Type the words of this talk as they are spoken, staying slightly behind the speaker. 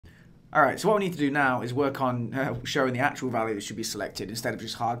Alright, so what we need to do now is work on showing the actual value that should be selected instead of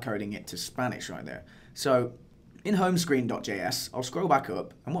just hard coding it to Spanish right there. So in homescreen.js, I'll scroll back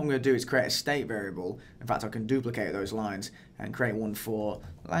up, and what I'm going to do is create a state variable. In fact, I can duplicate those lines and create one for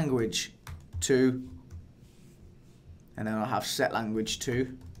language 2, and then I'll have set language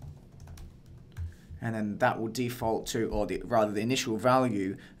 2, and then that will default to, or rather the initial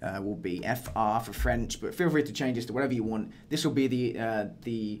value will be FR for French, but feel free to change this to whatever you want. This will be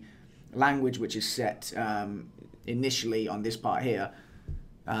the language which is set initially on this part here.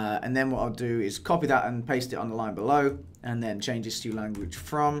 And then what I'll do is copy that and paste it on the line below, and then change this to language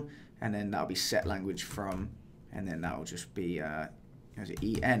from, and then that'll be set language from, and then that'll just be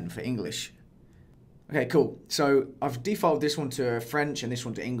EN for English. Okay, cool. So I've defaulted this one to French and this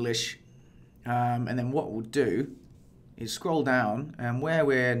one to English. And then what we'll do is scroll down, and where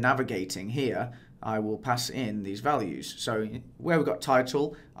we're navigating here, I will pass in these values. So where we've got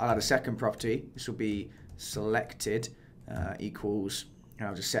title, I'll add a second property. This will be selected equals, and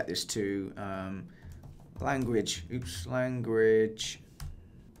I'll just set this to language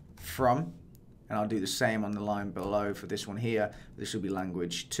from, and I'll do the same on the line below for this one here. This will be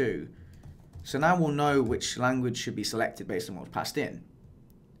language 2. So now we'll know which language should be selected based on what's passed in.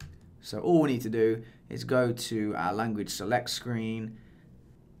 So all we need to do is go to our language select screen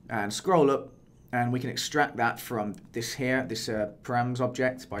and scroll up, and we can extract that from this here, this params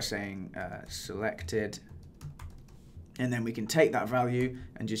object, by saying selected, and then we can take that value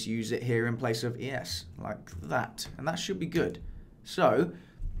and just use it here in place of ES, like that, and that should be good. So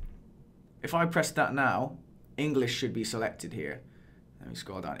if I press that now, English should be selected here. Let me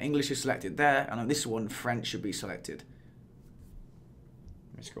scroll down. English is selected there, and on this one, French should be selected.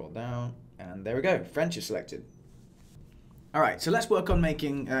 Let me scroll down, and there we go. French is selected. All right, so let's work on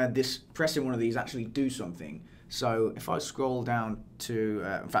making this, pressing one of these actually do something. So if I scroll down to,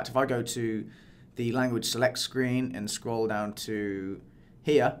 in fact, if I go to the language select screen and scroll down to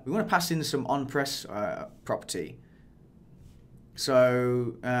here, we want to pass in some onPress property.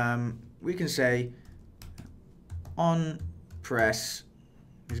 So we can say onPress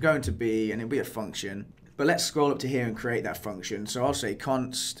is going to be, and it'll be a function, but let's scroll up to here and create that function. So I'll say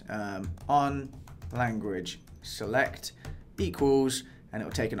const on language select equals, and it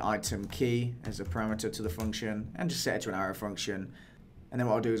will take an item key as a parameter to the function and just set it to an arrow function. And then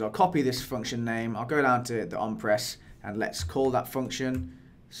what I'll do is I'll copy this function name, I'll go down to the onPress, and let's call that function.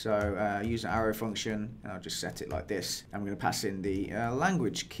 So use an arrow function, and I'll just set it like this. I'm going to pass in the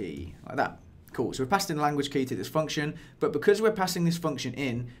language key, like that. Cool, so we've passed in the language key to this function, but because we're passing this function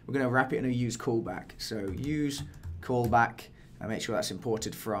in, we're going to wrap it in a use callback. So use callback, and make sure that's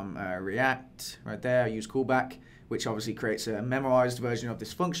imported from React, right there, use callback, which obviously creates a memorized version of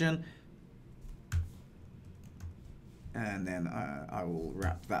this function. And then I will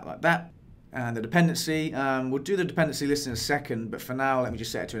wrap that like that. And the dependency, we'll do the dependency list in a second, but for now, let me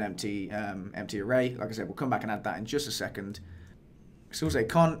just set it to an empty array. Like I said, we'll come back and add that in just a second. So we'll say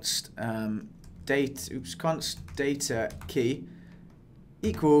const data key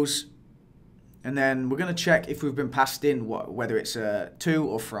equals, and then we're going to check if we've been passed in whether it's to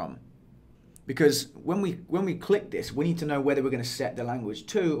or from. Because when we click this, we need to know whether we're going to set the language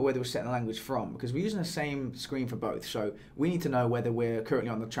to or whether we're setting the language from, because we're using the same screen for both. So we need to know whether we're currently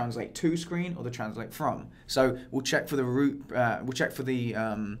on the translate to screen or the translate from. So we'll check for the root, we'll check for the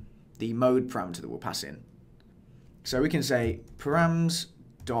mode parameter that we'll pass in. So we can say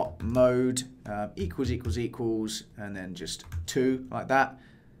params.mode equals, and then just to, like that.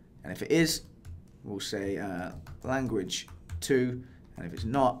 And if it is, we'll say language to, and if it's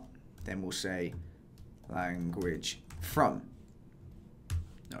not, then we'll say language from.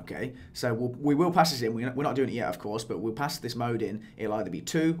 Okay, so we will pass this in. We're not doing it yet, of course, but we'll pass this mode in. It'll either be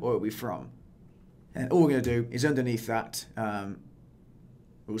to or it'll be from. And all we're going to do is underneath that,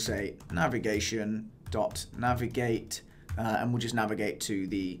 we'll say navigation.navigate, and we'll just navigate to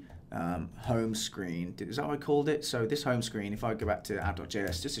the home screen. Is that what I called it? So this home screen, if I go back to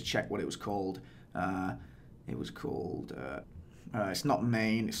app.js just to check what it was called, it's not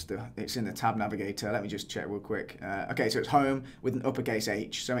main, it's in the tab navigator. Let me just check real quick. Okay, so it's home with an uppercase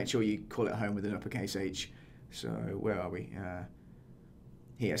H, so make sure you call it home with an uppercase H. So where are we?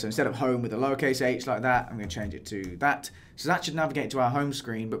 Here, so instead of home with a lowercase h like that, I'm going to change it to that. So that should navigate to our home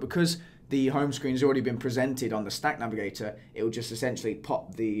screen, but because the home screen has already been presented on the stack navigator, it will just essentially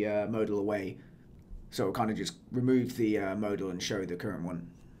pop the modal away. So it'll kind of just remove the modal and show the current one.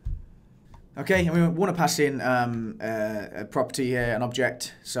 Okay, and we want to pass in a property here, an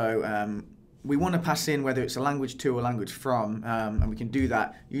object. So we want to pass in whether it's a language to or language from, and we can do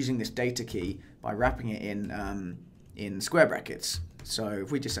that using this data key by wrapping it in square brackets. So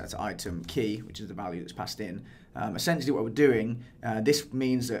if we just set to item key, which is the value that's passed in, essentially what we're doing, this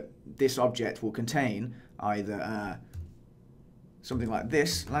means that this object will contain either something like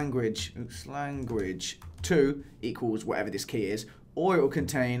this, language 2 equals whatever this key is, or it will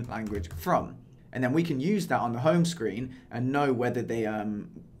contain language from. And then we can use that on the home screen and know whether they,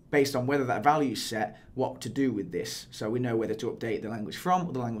 based on whether that value is set, what to do with this. So we know whether to update the language from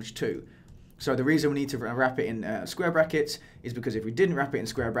or the language to. So the reason we need to wrap it in square brackets is because if we didn't wrap it in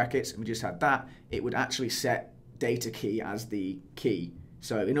square brackets and we just had that, it would actually set data key as the key.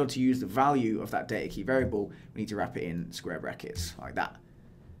 So in order to use the value of that data key variable, we need to wrap it in square brackets like that.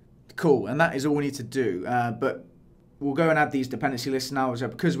 Cool, and that is all we need to do. But we'll go and add these dependency lists now. So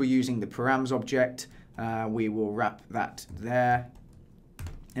because we're using the params object, we will wrap that there.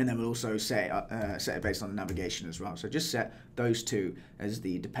 And then we'll also set it based on the navigation as well. So just set those two as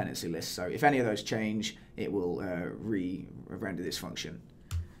the dependency list. So if any of those change, it will re-render this function.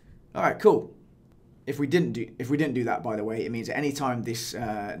 All right, cool. If we didn't do that, by the way, it means at any time this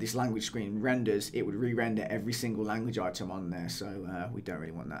this language screen renders, it would re-render every single language item on there. So we don't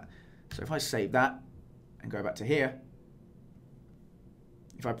really want that. So if I save that and go back to here,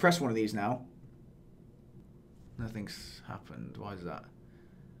 if I press one of these now, nothing's happened. Why is that?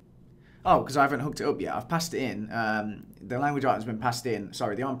 Oh, because I haven't hooked it up yet. I've passed it in. The language item's been passed in.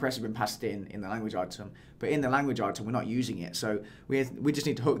 Sorry, the onPress has been passed in the language item. But in the language item, we're not using it. So we just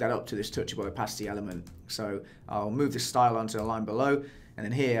need to hook that up to this touchable opacity element. So I'll move the style onto the line below. And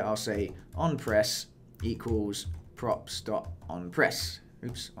then here I'll say onPress equals props.onPress.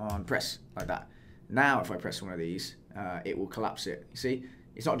 Oops, onPress, like that. Now if I press one of these, it will collapse it. You see?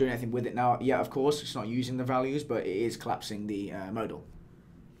 It's not doing anything with it now yet, of course. It's not using the values, but it is collapsing the modal.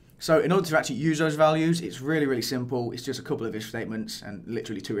 So in order to actually use those values, it's really, really simple. It's just a couple of if statements and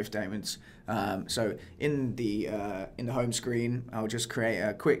literally 2 if statements. So in the home screen, I'll just create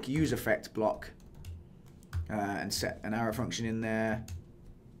a quick use effect block and set an arrow function in there.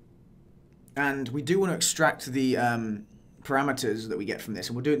 And we do want to extract the parameters that we get from this,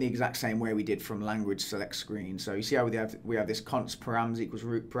 and we'll do it in the exact same way we did from language select screen. So you see how we have this const params equals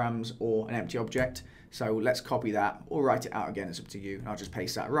root params or an empty object. So let's copy that or write it out again, it's up to you. I'll just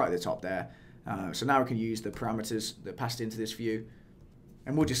paste that right at the top there. So now we can use the parameters that passed into this view,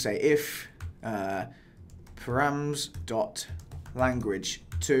 and we'll just say if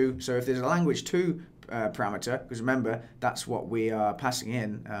params.language2. So if there's a language2 parameter, because remember that's what we are passing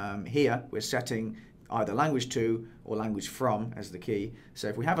in here, we're setting either language2 or language from as the key. So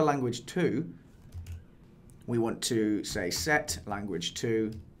if we have a language2, we want to say set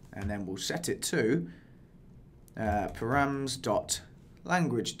language2, and then we'll set it to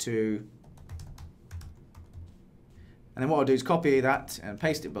params.language2, and then what I'll do is copy that and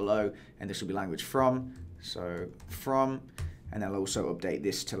paste it below, and this will be language from. So from, and I'll also update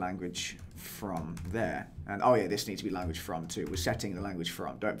this to language from there. And oh yeah, this needs to be language from too. We're setting the language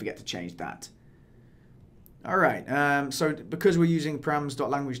from. Don't forget to change that. All right, so because we're using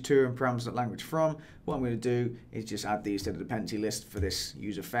params.language2 and params.language from, what I'm going to do is just add these to the dependency list for this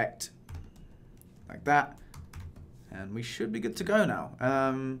use effect, like that, and we should be good to go now.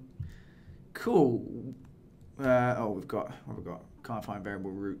 Cool. Oh, what have we got? Can't find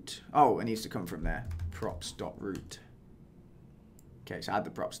variable root. Oh, it needs to come from there. Props.root. Okay, so add the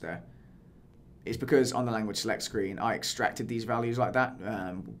props there. It's because on the language select screen I extracted these values like that,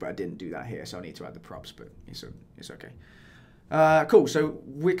 but I didn't do that here, so I need to add the props, but it's okay. Cool, so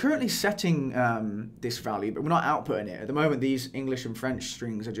we're currently setting this value, but we're not outputting it. At the moment, these English and French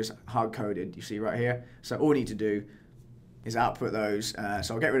strings are just hard-coded, you see right here. So all we need to do is output those.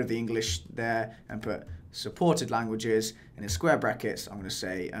 So I'll get rid of the English there and put supported languages, and in square brackets, I'm going to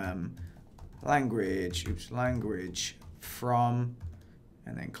say language from,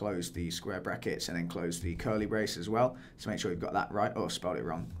 and then close the square brackets, and then close the curly brace as well. So make sure you've got that right. Oh, spelled it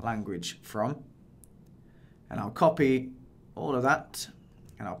wrong. Language from. And I'll copy all of that,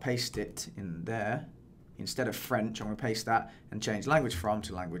 and I'll paste it in there. Instead of French, I'm going to paste that and change language from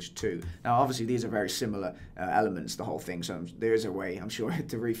to language to. Now, obviously, these are very similar elements, the whole thing, so there is a way, I'm sure,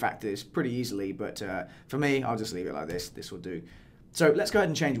 to refactor this pretty easily, but for me, I'll just leave it like this. This will do. So let's go ahead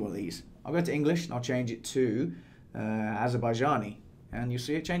and change one of these. I'll go to English, and I'll change it to Azerbaijani. And you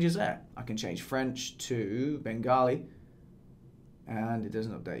see it changes there. I can change French to Bengali, and it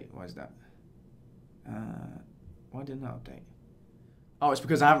doesn't update. Why is that? Why didn't that update? Oh, it's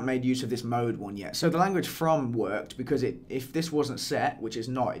because I haven't made use of this mode one yet. So the language from worked because if this wasn't set, which is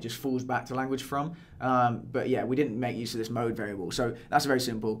not, it just falls back to language from. But yeah, we didn't make use of this mode variable. So that's very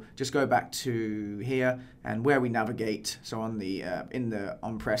simple. Just go back to here, and where we navigate. So on the in the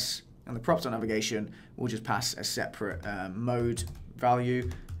onPress and the props on navigation, we'll just pass a separate mode value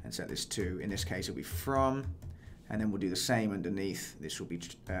and set this to, in this case, it'll be from, and then we'll do the same underneath. This will be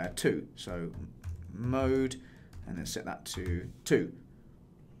to. So mode, and then set that to 2.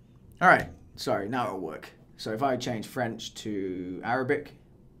 All right, sorry, now it'll work. So if I change French to Arabic,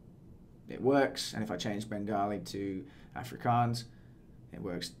 it works, and if I change Bengali to Afrikaans, it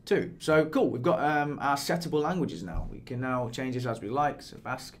works too. So cool, we've got our settable languages now. We can now change this as we like. So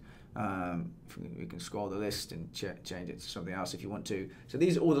Basque, we can scroll the list and change it to something else if you want to. So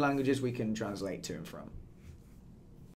these are all the languages we can translate to and from.